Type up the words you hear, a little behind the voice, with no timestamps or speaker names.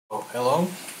Hello,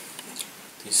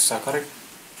 this is Sakari,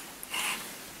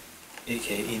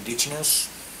 aka Indigenous.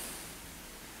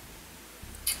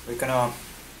 We're gonna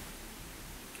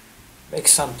make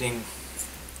something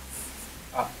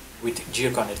with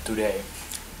GeoKone today.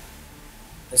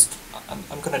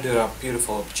 I'm gonna do a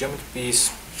beautiful geometry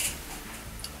piece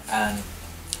and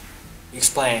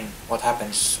explain what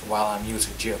happens while I'm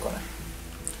using GeoKone.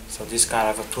 So this kind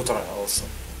of a tutorial also.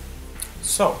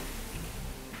 So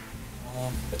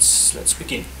let's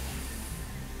begin.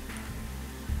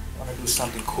 I want to do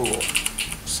something cool,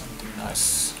 something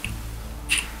nice,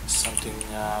 something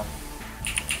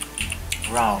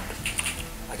round.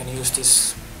 I can use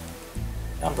this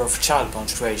number of child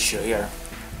bones ratio here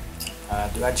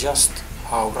to adjust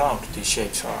how round these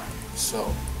shapes are.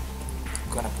 So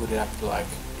I'm gonna put it up to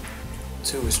like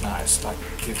 2 is nice, like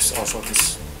gives also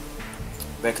this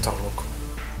vector look.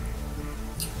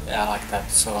 Yeah, like that.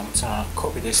 So I'm gonna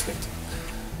copy this with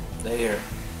layer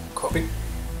copy,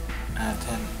 and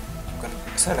then I'm gonna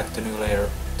select the new layer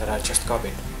that I just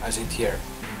copied. I see it here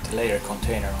in the layer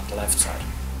container on the left side.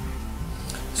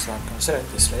 So I'm gonna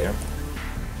select this layer.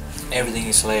 Everything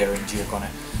is layer in GeoKone.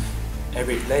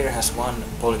 Every layer has one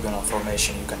polygonal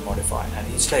formation you can modify, and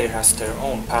each layer has their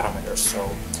own parameters.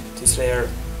 So this layer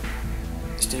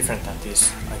is different than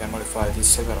this. I can modify this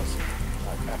separately,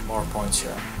 like add more points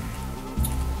here.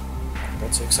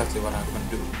 That's exactly what I'm going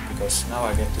to do, because now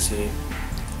I get to see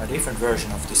a different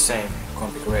version of the same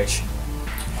configuration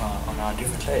on a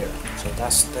different layer. So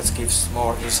that gives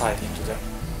more insight into the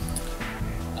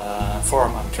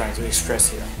form I'm trying to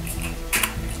express here.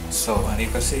 So, and you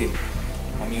can see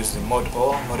I'm using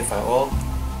modify all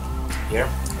here,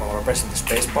 or pressing the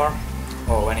spacebar.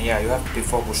 Oh, and yeah, you have to be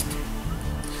focused.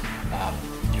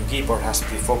 Your keyboard has to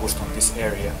be focused on this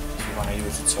area if you want to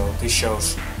use it. So this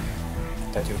shows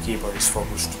that your keyboard is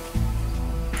focused.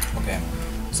 Okay,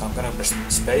 so I'm gonna press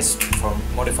space for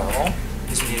modify all.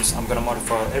 This means I'm gonna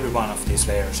modify every one of these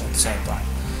layers at the same time.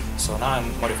 So now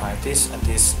I'm modifying this and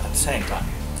this at the same time.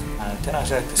 And then I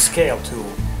select the scale tool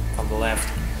from the left.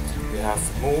 We have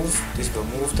move, this will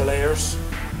move the layers.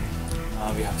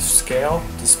 We have scale,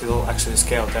 this will actually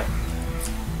scale the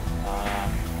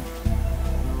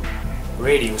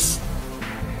radius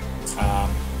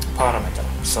parameter.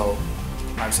 So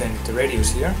I'm setting the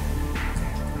radius here,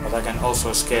 but I can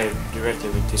also scale directly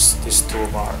with this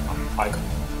toolbar icon.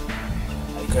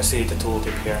 And you can see the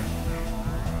tooltip here.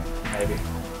 Maybe.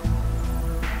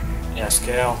 Yeah,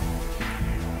 scale,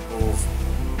 move,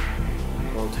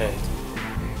 rotate,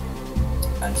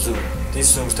 and zoom.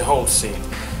 This zooms the whole scene.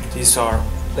 These are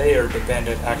layer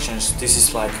dependent actions. This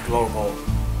is like global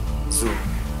zoom.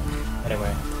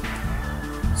 Anyway.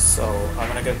 So I'm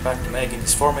gonna get back to making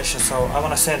this formation. So I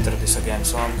wanna center this again.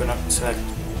 So I'm gonna select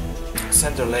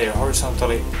center layer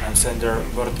horizontally and center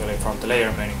vertically from the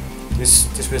layer menu. This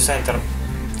will center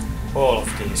all of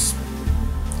these.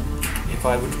 If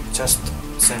I would just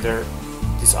center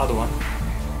this other one,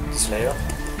 this layer,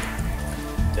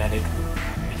 then it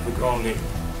would only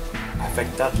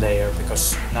affect that layer,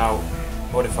 because now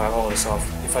modify all is off.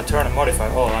 If I turn modify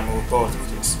all, I move both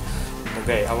of these.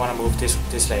 Okay, I want to move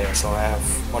this layer, so I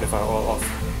have modify all off.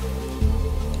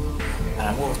 And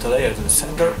I move the layer to the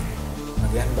center,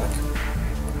 again back,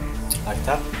 like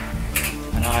that.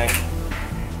 And I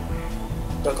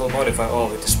toggle modify all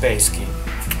with the space key.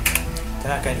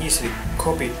 Then I can easily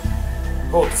copy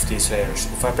both of these layers.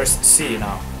 If I press C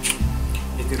now,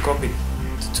 it will copy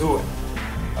the two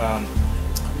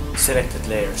selected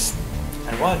layers.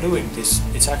 And while doing this,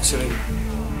 it's actually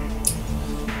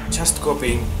just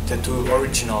copying the two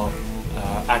original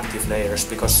active layers,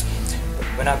 because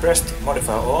when I pressed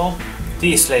modify all,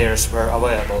 these layers were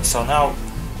available. So now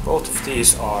both of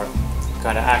these are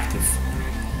kind of active.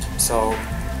 So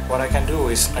what I can do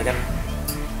is I can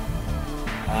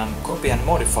copy and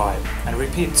modify and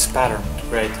repeat this pattern to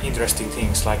create interesting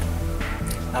things. Like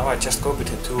now I just copied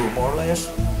the two more layers,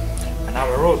 and now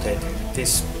we're rotating with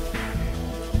this.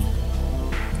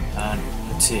 And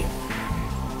let's see.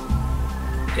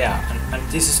 Yeah,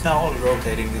 and this is now only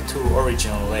rotating the two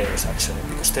original layers actually,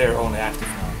 because they're only active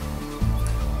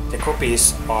now. The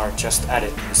copies are just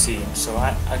added to the scene, so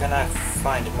I can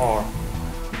find more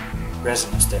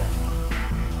resonance there.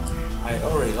 I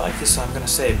already like this, so I'm gonna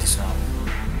save this now.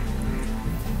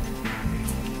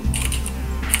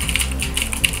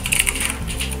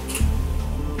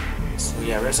 So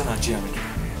yeah, resonant geometry.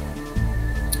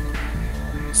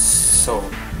 So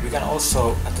we can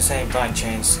also at the same time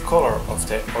change the color of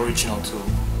the original tool.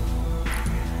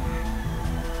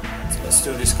 So let's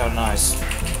do this kind of nice.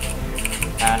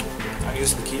 And I'm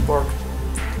using the keyboard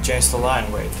to change the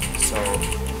line weight. So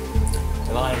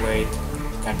the line weight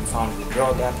can be found in the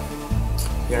Draw tab.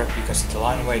 Here you can see the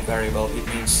line weight variable. It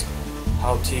means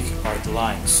how thick are the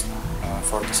lines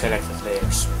for the selected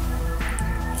layers.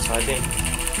 So I think,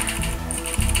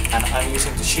 and I'm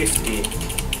using the Shift key.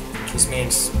 This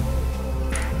means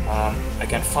I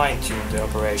can fine-tune the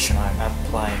operation I'm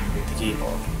applying with the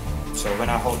keyboard. So when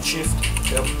I hold Shift,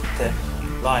 the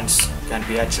lines can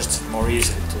be adjusted more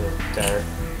easily to their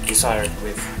desired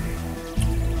width.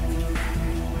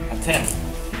 And then,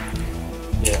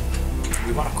 yeah,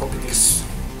 we want to copy this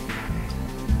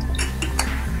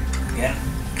again.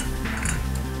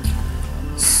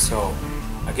 So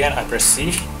again I press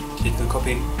C, it will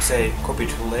copy, say copy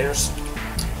 2 layers,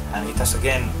 and it has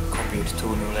again copied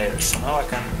 2 new layers. So now I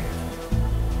can,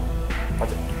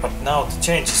 but now the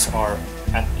changes are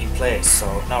in place, so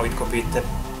now it copied the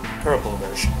purple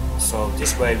version. So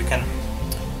this way we can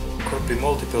copy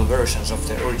multiple versions of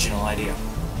the original idea.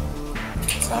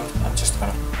 So I'm just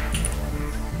gonna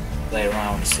play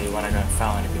around and see what I can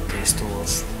find with these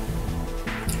tools.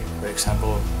 For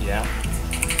example, yeah.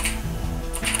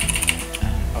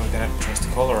 And I'm gonna change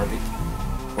the color a bit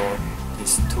for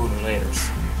these 2 new layers.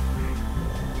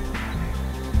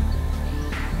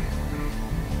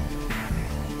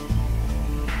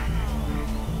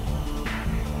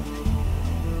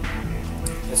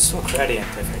 Let's do a gradient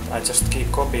effect. I just keep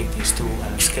copying these 2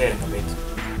 and scaling a bit.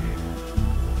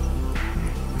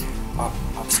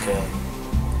 Upscaling.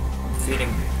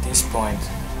 Feeding this point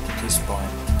to this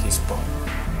point to this point.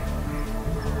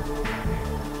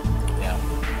 Yeah.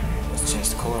 Let's change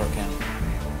the color again.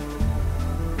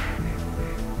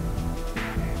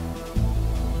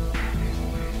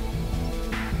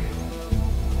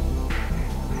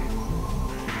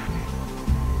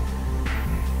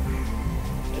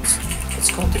 Let's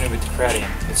continue with the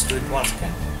gradient. Let's do it once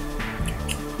again.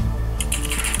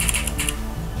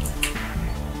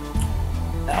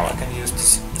 Now I can use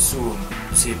this zoom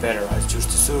to see better. I choose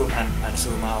to zoom and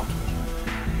zoom out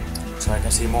so I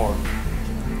can see more.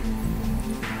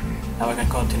 Now I can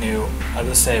continue. I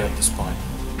will save at this point.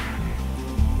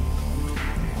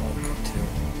 I'll continue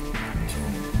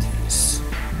doing this.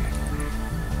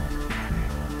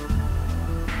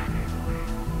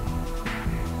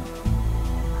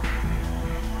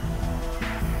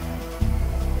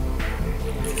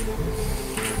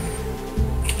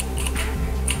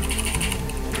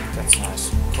 That's nice.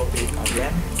 Copy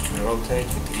again and rotate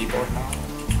with the keyboard now.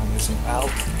 I'm using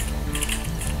Alt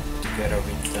together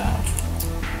with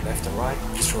left and right.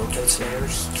 This rotates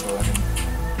layers, so I can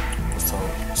also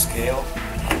scale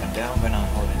up and down when I'm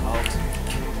holding Alt.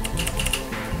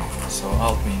 So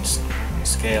Alt means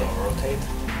scale or rotate.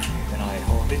 When I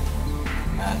hold it,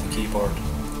 the keyboard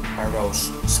arrows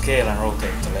scale and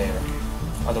rotate the layer.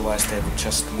 Otherwise they would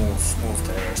just move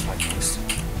the layers like this.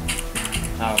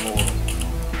 Now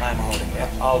I'm holding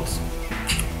Alt,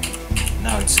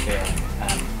 now it's scaling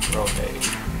and rotating.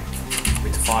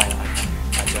 With Fine I can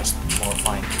adjust more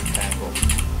fine-tuned angle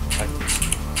like this.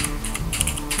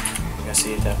 You can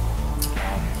see the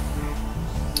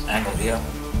angle here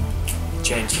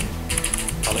changing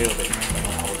a little bit when I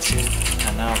hold Shift,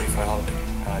 and now if I hold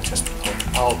just hold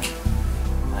Alt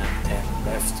and then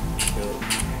left, it will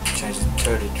change it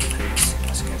 30 degrees,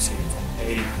 as you can see, from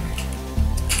 80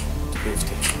 to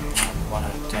 50.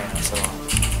 110 and so on.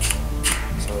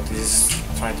 So this is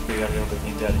trying to be a little bit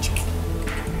intelligent.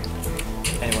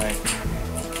 Anyway,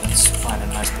 let's find a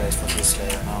nice place for this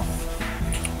layer now.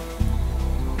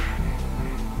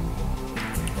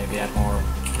 Maybe add more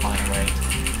line weight.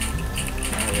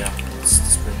 Oh yeah,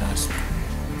 it's pretty nice.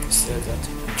 Still that,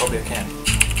 probably I can.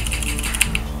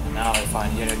 And now I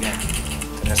find yet again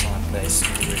the resonant place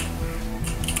in the grid.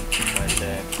 Where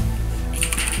the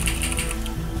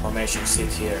formation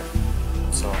sit here.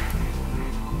 So,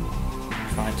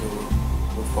 trying to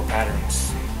look for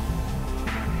patterns.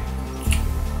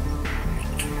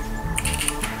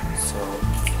 So,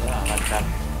 yeah, like that.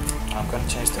 I'm gonna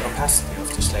change the opacity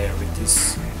of this layer with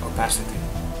this opacity.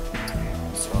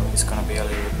 So it's gonna be a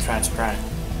little bit transparent.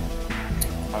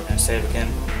 I can save again.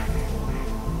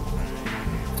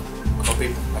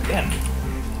 Copy again.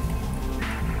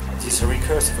 It is a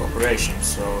recursive operation,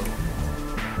 so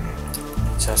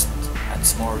it just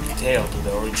adds more detail to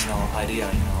the original idea,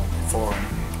 you know, before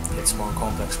it gets more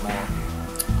complex, more.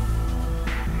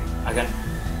 I can,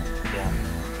 yeah,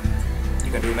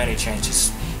 you can do many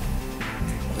changes.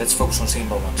 Let's focus on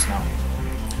simple ones now.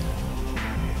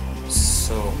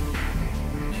 So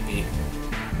maybe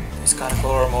this kind of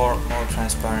color more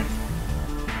transparent.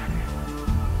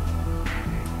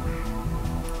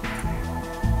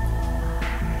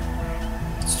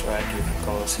 Let's try different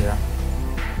colors here.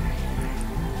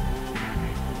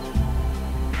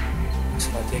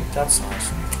 think that's nice.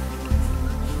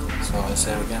 So I'll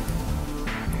save again.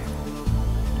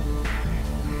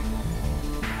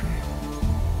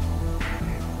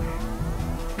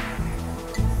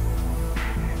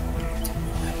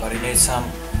 But it needs some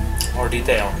more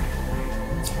detail.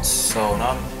 So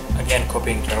now I'm again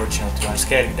copying the original tool and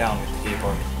scaling down with the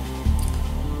keyboard.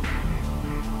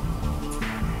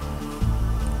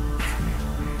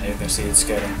 And you can see it's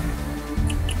scaling.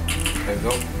 There we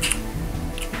go.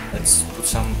 Let's put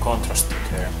some contrast to it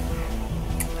here.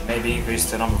 And maybe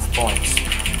increase the number of points.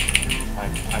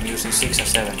 I'm using 6 and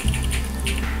 7.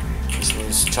 This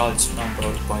means child's number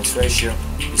of points ratio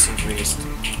is increased.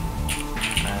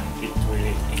 And it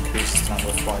really increases the number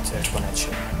of points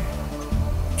exponentially.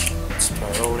 Let's try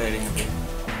rotating a bit.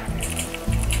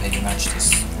 Maybe match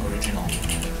this original.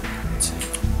 Let's see.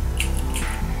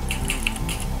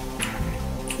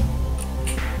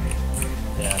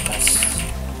 Yeah,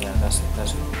 that's it.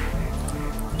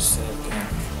 Save again.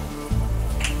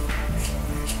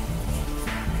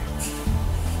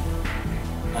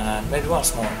 And maybe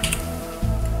once more.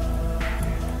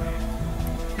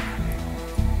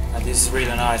 And this is really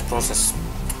nice process.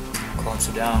 Calms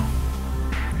you down.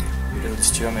 You do this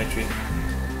geometry.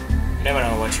 You never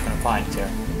know what you're gonna find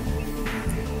there.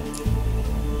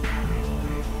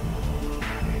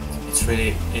 It's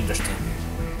really interesting.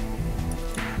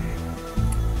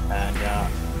 And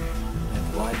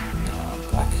white,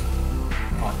 black.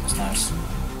 Oh, that's nice.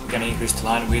 You can increase the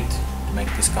line width to make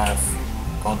this kind of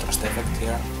contrast effect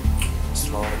here.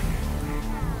 Slowly.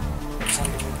 Maybe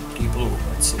something deep blue.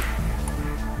 Let's see.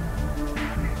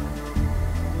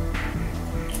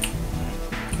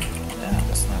 Yeah,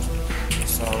 that's nice.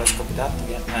 So let's copy that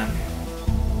again, and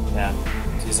yeah,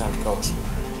 this is how it goes.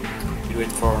 You do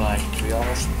it for like 3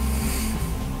 hours.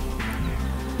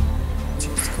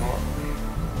 Change the color.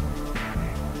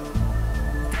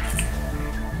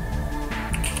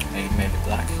 Maybe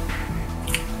black.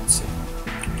 Let's see.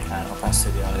 And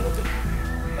opacity a little bit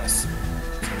less, so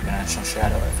we can add some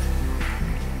shadow effect.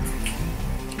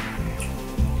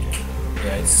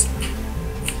 Yeah, it's a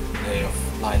way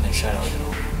of light and shadow, you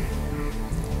know.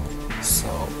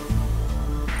 So,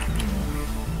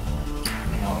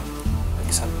 you know,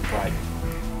 make something bright.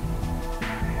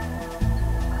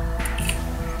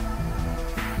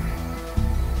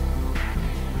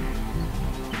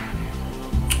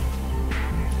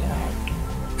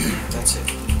 That's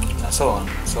it, and so on.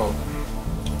 So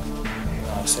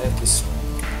I'll save this,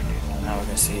 and now we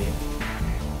can see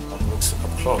how it looks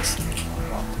up close.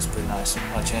 Wow, that's pretty nice.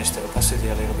 I'll change the opacity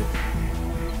a little bit.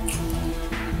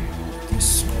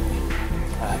 This maybe.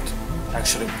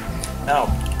 Actually, now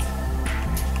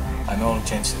I'm only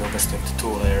changing the opacity of the 2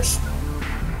 layers.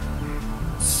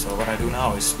 So what I do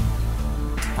now is,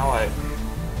 now I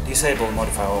disable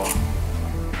modify all.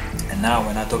 And now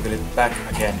when I toggle it back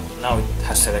again, now it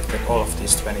has selected all of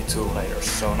these 22 layers.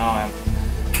 So now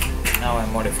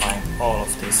I'm modifying all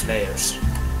of these layers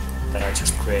that I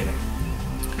just created.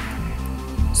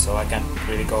 So I can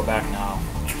really go back now.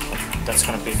 That's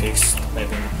gonna be fixed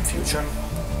maybe in the future.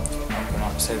 I'm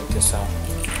gonna save it as a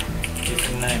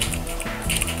different name.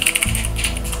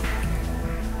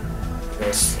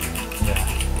 Because yeah,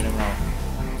 you never know,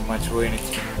 you might ruin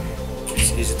it.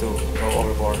 It's easy to go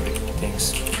overboard with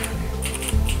things.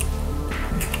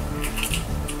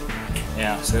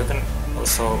 Yeah, so you can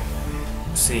also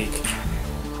seek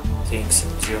things in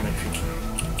geometry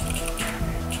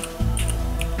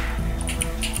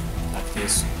like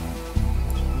this,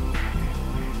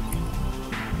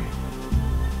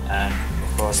 and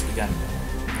of course we can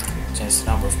change the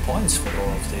number of points for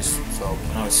all of this. So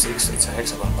now it's 6, it's a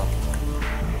hexagon, but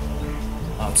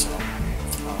now it's a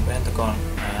pentagon,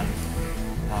 and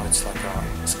now it's like a,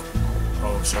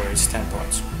 oh sorry, it's 10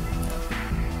 points.